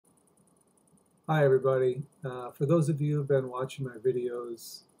Hi everybody. For those of you who've been watching my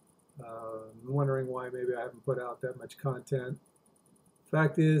videos, wondering why maybe I haven't put out that much content.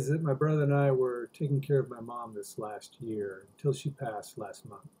 Fact is that my brother and I were taking care of my mom this last year until she passed last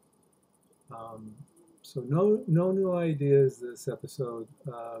month. So no new ideas this episode,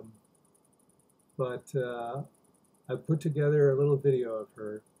 but I put together a little video of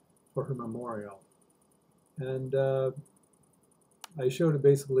her for her memorial. And I showed it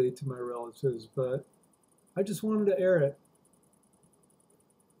basically to my relatives, but I just wanted to air it.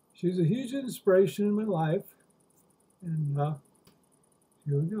 She's a huge inspiration in my life, and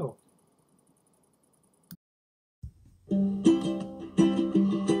here we go.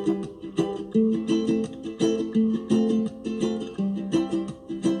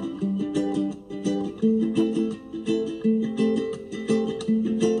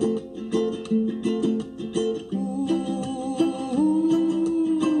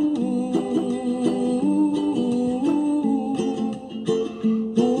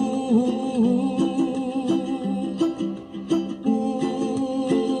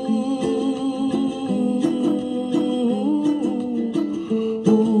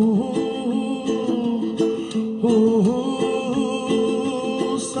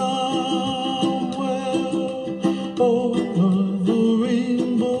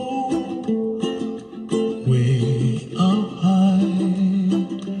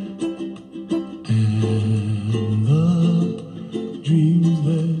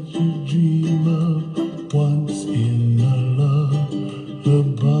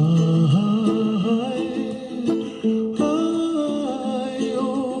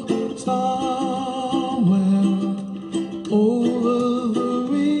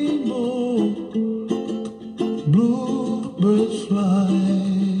 Bluebirds fly,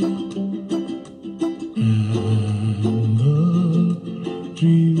 and the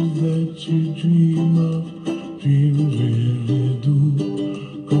dreams that you dream of, dreams really do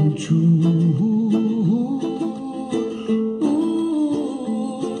come true.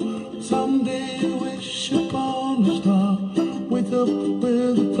 Someday wish upon a star, wake up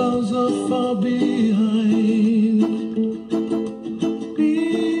where the clouds are far behind.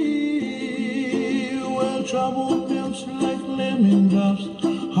 Trouble melts like lemon drops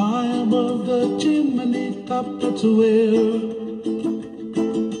high above the chimney top. That's where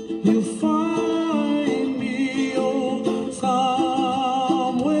you'll find me, oh,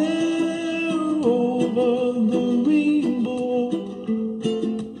 somewhere over the rainbow.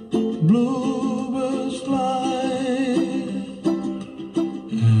 Bluebirds fly,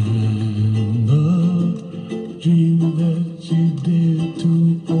 and the dream that you dare to,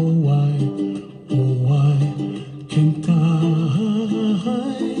 oh why can't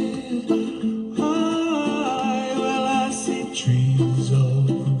well, I see trees of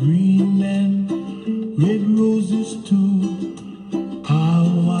green and red roses too. I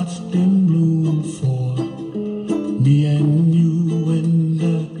watch them bloom for me and you, and I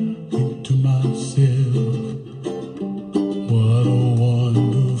think to myself, what a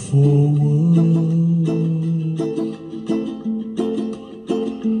wonderful world.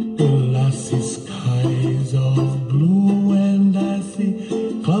 Well, I see skies of blue, and I see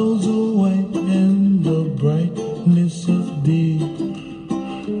clouds of white, and the brightness of day.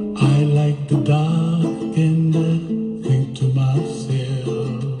 I like the dark, and I think to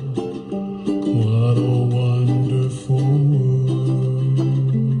myself, what a wonderful world.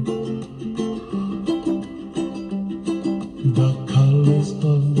 The colors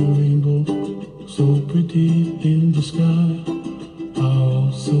of the rainbow, so pretty in the sky, are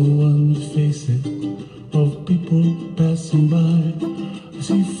also on the faces of people passing by. I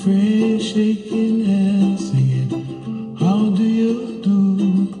see friends shaking hands, singing, how do you do?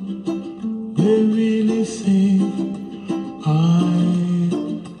 They really say, I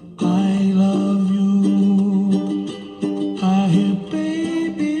love you. I hear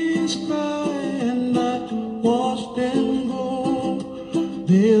babies cry, and I watch them go.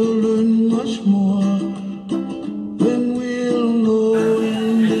 They'll learn much more than we'll know.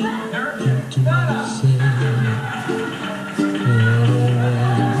 To myself, what a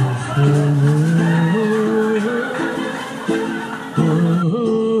wonderful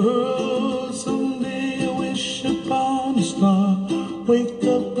world. Someday I wish upon a star, wake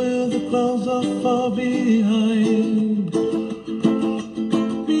up where the clouds are far behind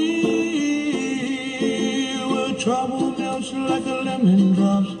me, where trouble melts like a lemon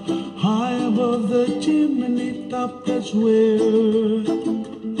drops high above the chimney top. That's where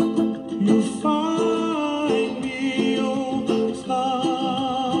you'll find me, oh, somewhere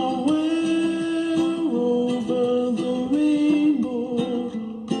over the rainbow.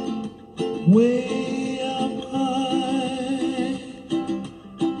 way up high.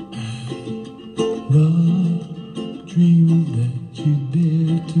 The dream that you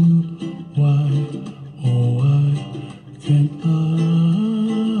dare to, why, oh why can't I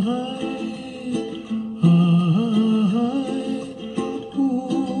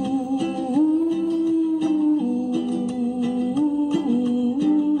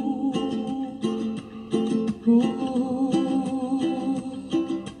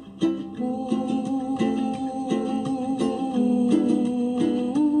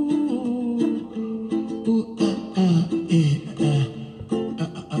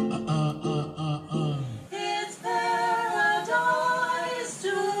It's paradise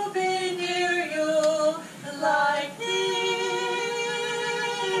to be near you like this.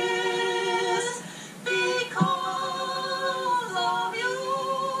 Because of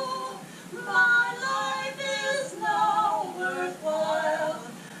you, my life is now worthwhile,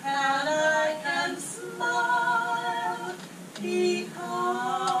 and I can smile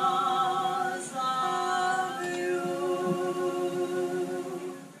because of you.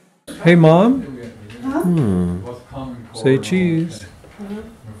 Hey, Mom. Huh? Say cheese.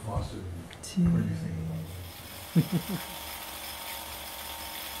 Cheese.